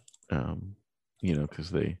intentions.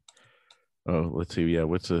 Because they. Oh, let's see. Yeah,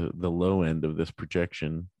 what's the low end of this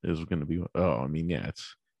projection is going to be? Oh, I mean, yeah,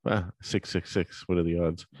 it's 666. What are the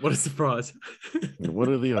odds? What a surprise. What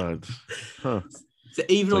are the odds? Huh? So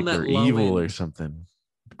even It's on like that they're low evil end, or something.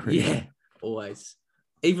 Crazy. yeah, always.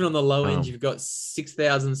 Even on the low end, Um, you've got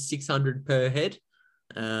 6,600 per head.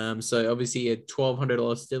 So obviously a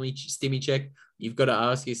 $1,200 stimmy check. You've got to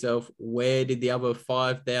ask yourself, where did the other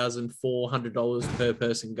 $5,400 per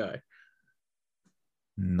person go?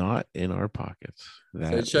 Not in our pockets. So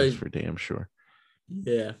That it is shows, for damn sure.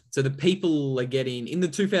 yeah. So the people are getting in the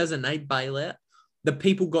 2008 bailout. The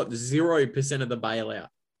people got 0% of the bailout.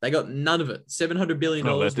 They got none of it. $700 Oh, billion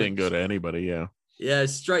that didn't went, go to anybody. Yeah. yeah,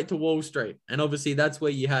 straight to Wall Street. And obviously that's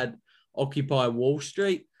where you had Occupy Wall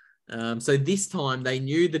Street. So this time they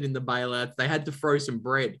knew that in the bailouts they had to throw some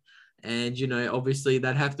bread. And, obviously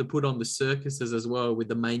they'd have to put on the circuses as well with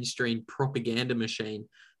the mainstream propaganda machine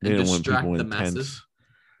They and didn't want distract people the in masses. tents.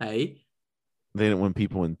 Hey, They didn't want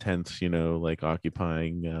people in tents, like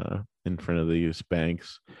occupying in front of these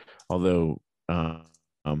banks. Although now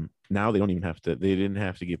they don't even have to. They didn't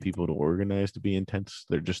have to get people to organize to be in tents.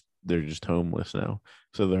 They're just homeless now,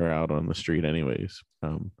 so they're out on the street anyways.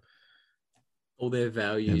 all their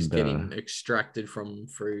values And getting extracted from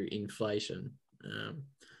through inflation.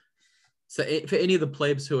 So for any of the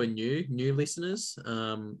plebs who are new listeners,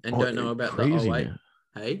 and don't know about the crazy, '08, man.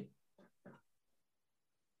 hey,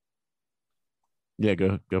 Yeah,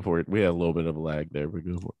 go for it. We had a little bit of a lag there, but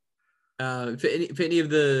go for it. For any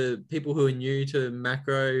of the people who are new to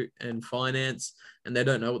macro and finance and they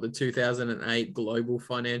don't know what the 2008 global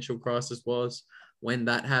financial crisis was, when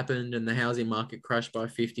that happened and the housing market crashed by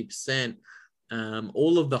 50%,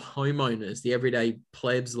 all of the homeowners, the everyday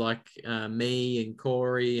plebs like me and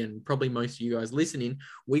Corey and probably most of you guys listening,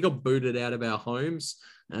 we got booted out of our homes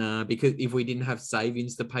because if we didn't have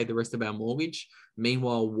savings to pay the rest of our mortgage.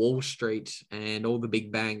 Meanwhile, Wall Street and all the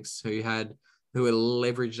big banks who are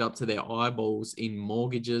leveraged up to their eyeballs in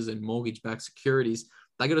mortgages and mortgage-backed securities,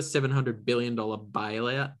 they got a $700 billion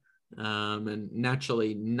bailout. And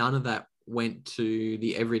naturally, none of that went to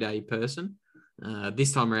the everyday person.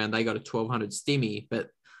 This time around, they got a 1,200 stimmy, but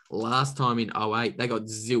last time in '08, they got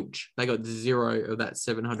zilch. They got zero of that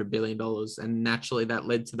 $700 billion. And naturally, that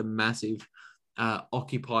led to the massive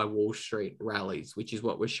Occupy Wall Street rallies, which is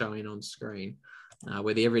what we're showing on screen,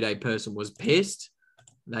 where the everyday person was pissed.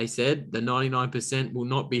 They said the 99% will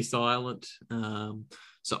not be silent.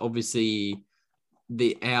 So obviously,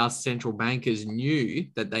 our central bankers knew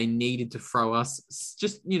that they needed to throw us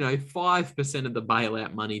just 5% of the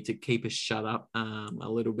bailout money to keep us shut up a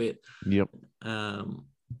little bit. Yep. Um,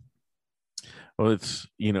 Well,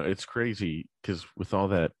 it's crazy because with all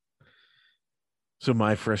that. So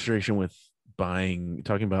my frustration with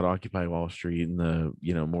talking about Occupy Wall Street and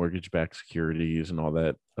the mortgage-backed securities and all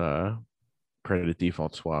that credit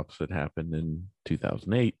default swaps that happened in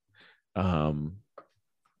 2008,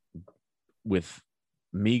 with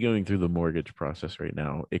me going through the mortgage process right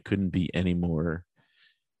now, it couldn't be any more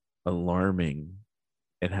alarming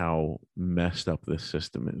at how messed up this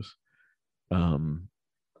system is.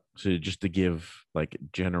 So just to give like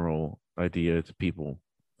general idea to people,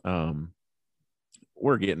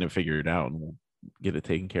 we're getting it figured out and we'll get it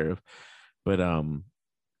taken care of. But I'm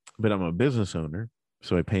a business owner,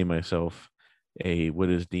 so I pay myself what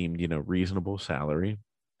is deemed reasonable salary,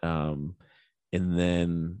 and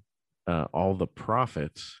then all the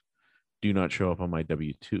profits do not show up on my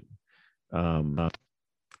W-2.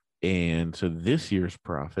 And so this year's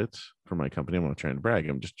profits for my company, I'm not trying to brag,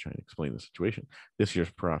 I'm just trying to explain the situation. This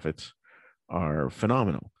year's profits are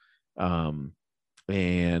phenomenal.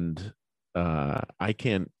 And I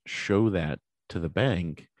can't show that to the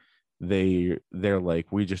bank. They're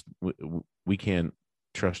like, we can't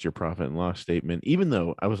trust your profit and loss statement, even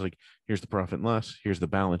though I was like, here's the profit and loss, here's the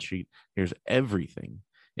balance sheet, here's everything.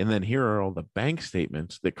 And then here are all the bank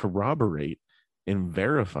statements that corroborate and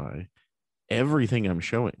verify everything I'm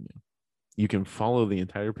showing you. You can follow the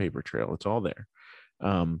entire paper trail. It's all there.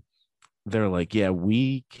 They're like, yeah,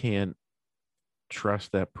 we can't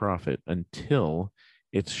trust that profit until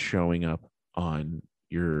it's showing up on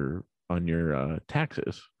your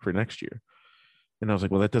taxes for next year. And I was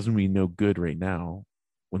like, well, that doesn't mean no good right now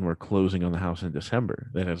when we're closing on the house in December.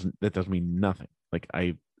 That doesn't mean nothing. Like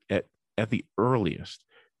I at the earliest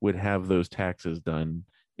would have those taxes done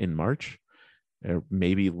in March or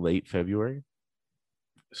maybe late February.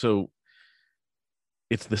 So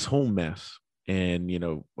it's this whole mess. And,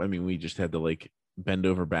 I mean, we just had to like bend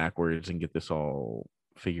over backwards and get this all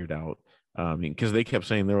figured out. Because they kept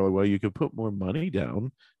saying, they were like, well, you could put more money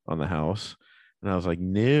down on the house. And I was like,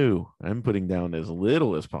 no, I'm putting down as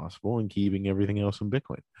little as possible and keeping everything else in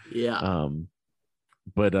Bitcoin. Yeah.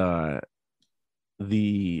 But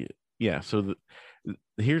the yeah, so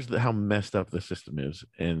here's how messed up the system is.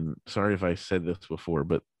 And sorry if I said this before,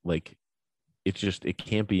 but like it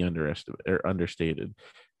can't be underestimated or understated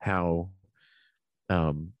how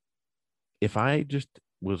if I just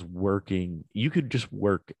was working, you could just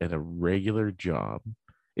work at a regular job.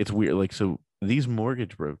 It's weird. Like, so these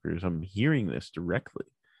mortgage brokers, I'm hearing this directly,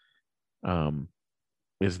 um,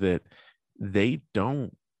 is that they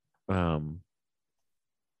don't, um,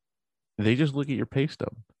 they just look at your pay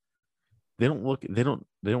stub. They don't want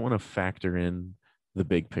to factor in the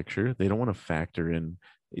big picture. They don't want to factor in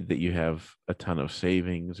that you have a ton of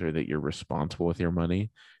savings or that you're responsible with your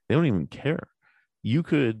money. They don't even care. You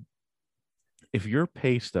could, if your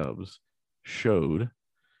pay stubs showed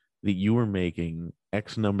that you were making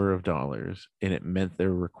X number of dollars and it met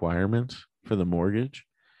their requirements for the mortgage,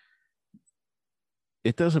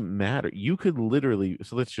 it doesn't matter. You could literally,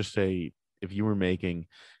 so let's just say if you were making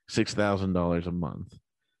 $6,000 a month,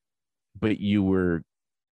 but you were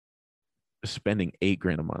spending 8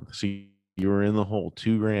 grand a month. So you were in the hole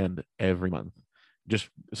 2 grand every month, just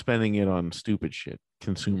spending it on stupid shit,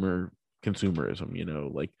 consumerism,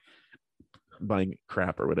 like buying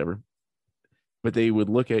crap or whatever. But they would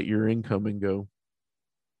look at your income and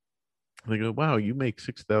they go, wow, you make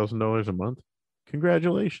 $6,000 a month.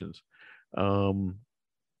 Congratulations. Um,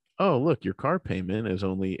 oh, look, your car payment is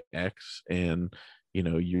only X, and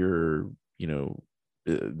your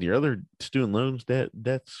the other student loans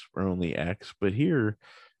debts are only X, but here,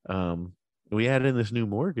 we add in this new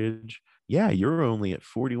mortgage. Yeah, you're only at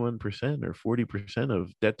 41% or 40%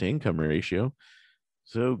 of debt to income ratio.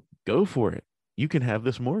 So go for it. You can have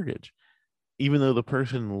this mortgage, even though the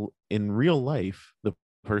person in real life, the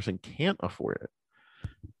person can't afford it.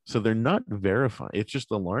 So they're not verifying. It's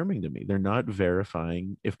just alarming to me. They're not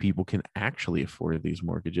verifying if people can actually afford these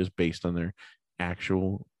mortgages based on their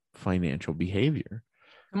actual financial behavior.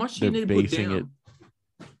 How much do They're you need to put basing it,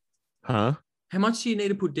 down? huh? How much do you need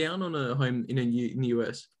to put down on a home in the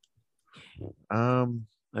US? I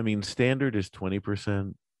mean, standard is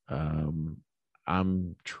 20%. Um,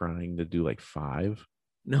 I'm trying to do like 5.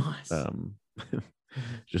 Nice. Um,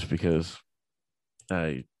 just because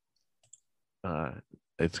I uh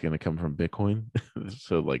it's gonna come from Bitcoin.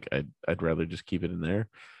 So like I'd rather just keep it in there.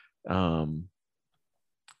 Um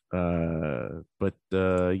but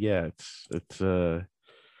yeah, it's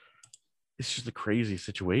just a crazy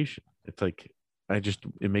situation. It's like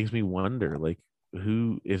it makes me wonder, like,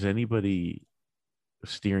 who is anybody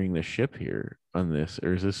steering the ship here on this,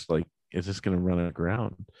 or is this gonna run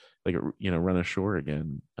aground, like, run ashore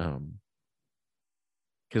again?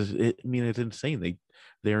 Because I mean, it's insane.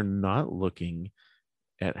 They're not looking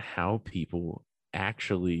at how people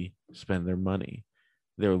actually spend their money.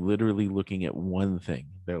 They're literally looking at one thing.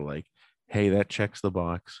 They're like, hey, that checks the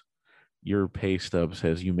box. Your pay stub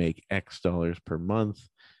says you make X dollars per month,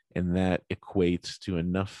 and that equates to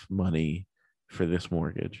enough money for this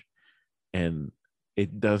mortgage. And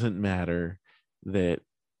it doesn't matter that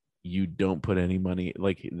you don't put any money,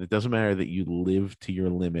 like, it doesn't matter that you live to your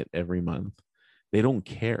limit every month. They don't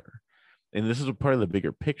care. And this is a part of the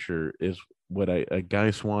bigger picture, is what a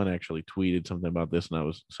guy Swan actually tweeted something about this, and I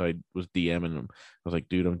was DMing him. I was like,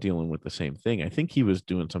 dude, I'm dealing with the same thing. I think he was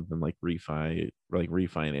doing something like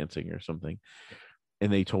refinancing or something,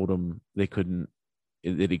 and they told him that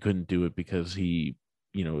he couldn't do it because he,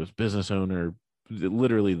 was business owner.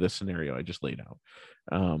 Literally the scenario I just laid out.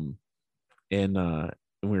 Um, and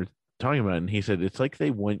we were talking about it, and he said it's like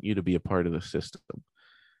they want you to be a part of the system.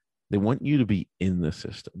 They want you to be in the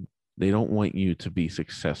system. They don't want you to be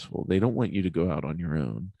successful. They don't want you to go out on your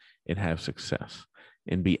own and have success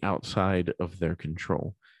and be outside of their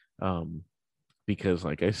control. Um, because,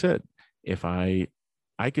 like I said, if I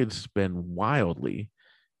could spend wildly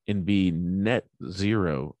and be net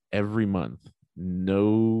zero every month,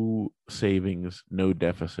 no savings, no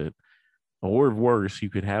deficit, or worse, you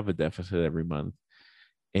could have a deficit every month,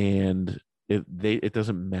 and it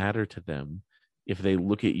doesn't matter to them if they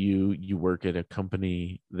look at you work at a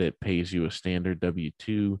company that pays you a standard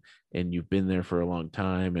W-2, and you've been there for a long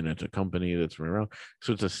time, and it's a company that's been around.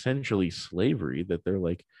 So it's essentially slavery, that they're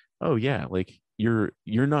like, oh yeah, like, you're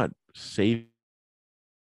not saving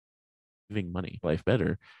money, life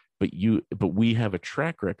better, but we have a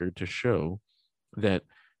track record to show that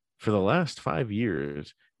for the last 5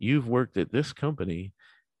 years you've worked at this company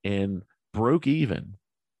and broke even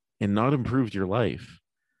and not improved your life.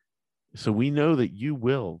 So we know that you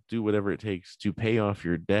will do whatever it takes to pay off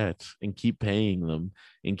your debts and keep paying them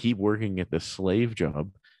and keep working at the slave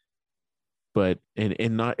job, but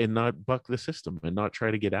and not buck the system and not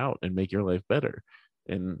try to get out and make your life better.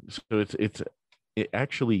 And so it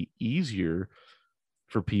actually easier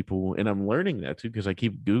for people, and I'm learning that too because I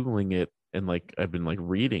keep googling it, and like I've been like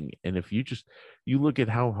reading, and if you look at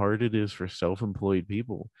how hard it is for self-employed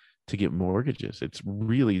people to get mortgages, it's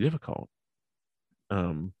really difficult.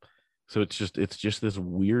 um so it's just this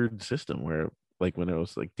weird system where, like, when I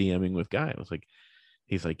was like DMing with Guy, I was like,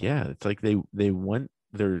 he's like, yeah, it's like they're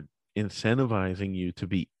incentivizing you to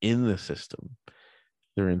be in the system.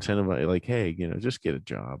 They're incentivized, like, hey, just get a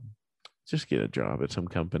job at some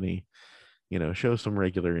company, show some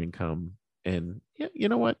regular income, and yeah, you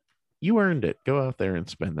know what? You earned it. Go out there and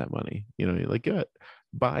spend that money. Like, go out,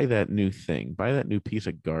 buy that new thing, buy that new piece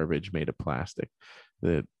of garbage made of plastic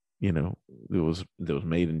that, that was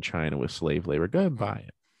made in China with slave labor. Go ahead and buy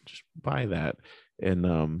it. Just buy that.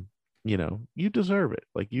 And you deserve it.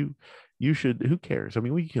 Like, you should, who cares? I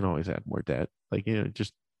mean, we can always add more debt. Like,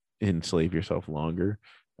 just enslave yourself longer.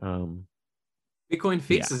 Bitcoin Yeah.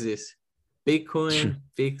 fixes this. Bitcoin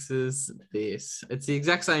fixes this. It's the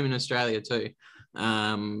exact same in Australia too.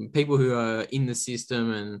 People who are in the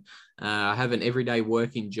system and have an everyday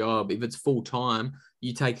working job, if it's full time,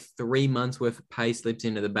 you take 3 months worth of pay slips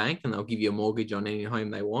into the bank and they'll give you a mortgage on any home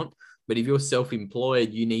they want. But if you're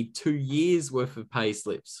self-employed, you need 2 years worth of pay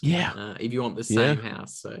slips. Yeah. If you want the same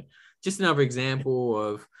house. So just another example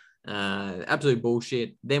of absolute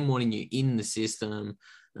bullshit. Them wanting you in the system.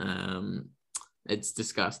 It's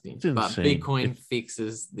disgusting. It's But insane. Bitcoin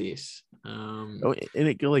fixes this. And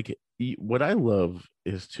it like, what I love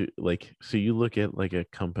is to, like, so you look at like a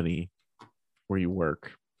company where you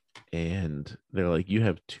work, and they're like, you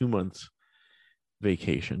have 2 months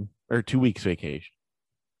vacation or 2 weeks vacation,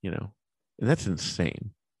 and that's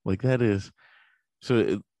insane. Like, that is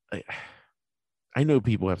so. I know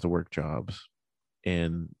people have to work jobs,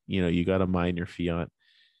 and you got to mind your fiat.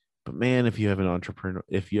 But man, if you have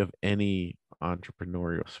any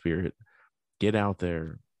entrepreneurial spirit, get out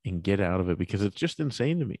there and get out of it, because it's just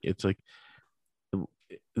insane to me. It's like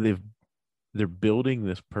they're building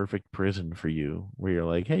this perfect prison for you where you're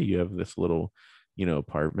like, hey, you have this little,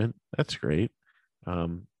 apartment. That's great.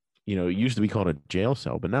 It used to be called a jail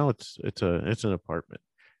cell, but now it's an apartment.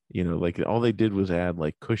 Like, all they did was add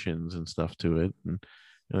like cushions and stuff to it, and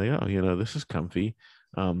you're like, oh, this is comfy.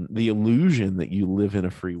 The illusion that you live in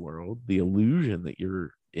a free world, the illusion that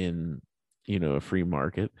you're in, a free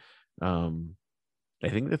market. I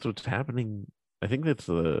think that's what's happening. I think that's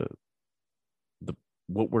the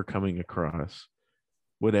what we're coming across.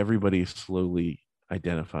 What everybody's slowly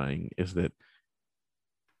identifying is that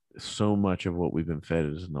so much of what we've been fed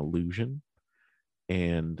is an illusion,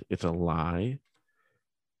 and it's a lie,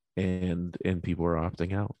 and people are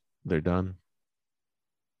opting out. They're done.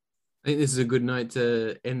 I think this is a good note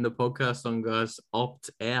to end the podcast on, guys. Opt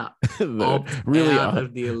out. Really, out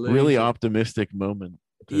of the illusion. really optimistic moment.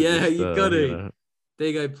 Yeah, you got it. There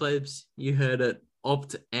you go, plebs. You heard it.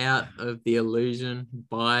 Opt out of the illusion.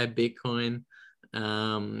 Buy Bitcoin.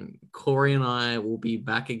 Corey and I will be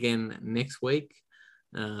back again next week.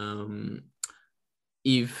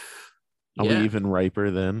 If I'll be even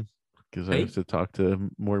riper then, because I have to talk to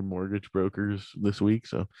more mortgage brokers this week.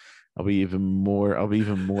 So I'll be even more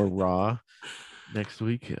raw next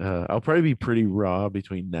week. I'll probably be pretty raw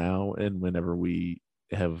between now and whenever we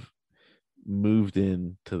have moved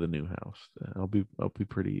into the new house. I'll be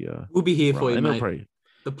pretty we'll be here raw. for you, and mate.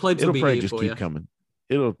 The plebs will be here just for keep you. coming.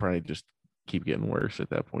 It'll probably just keep getting worse at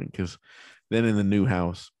that point, because then in the new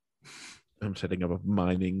house, I'm setting up a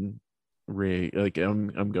mining rig. Like,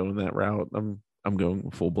 I'm going that route. I'm going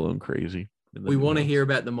full blown crazy. We want to hear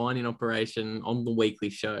about the mining operation on the weekly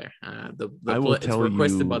show. It's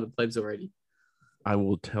requested by the plebs already. I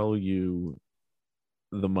will tell you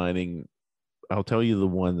the mining. I'll tell you the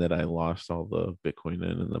one that I lost all the Bitcoin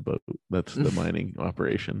in the boat. That's the mining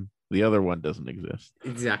operation. The other one doesn't exist.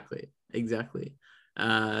 Exactly.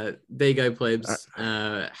 There you go, plebs.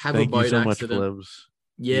 Have a boat accident. Thank you so much, plebs.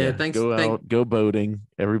 Yeah, thanks. Go boating.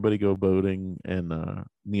 Everybody go boating. And,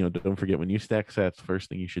 don't forget, when you stack sats, first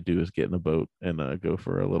thing you should do is get in a boat and go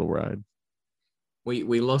for a little ride.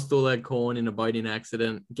 We lost all that corn in a boating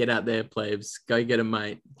accident. Get out there, plebs. Go get a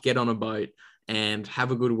mate. Get on a boat and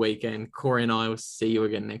have a good weekend. Corey and I will see you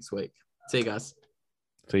again next week. See you guys.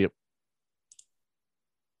 See you.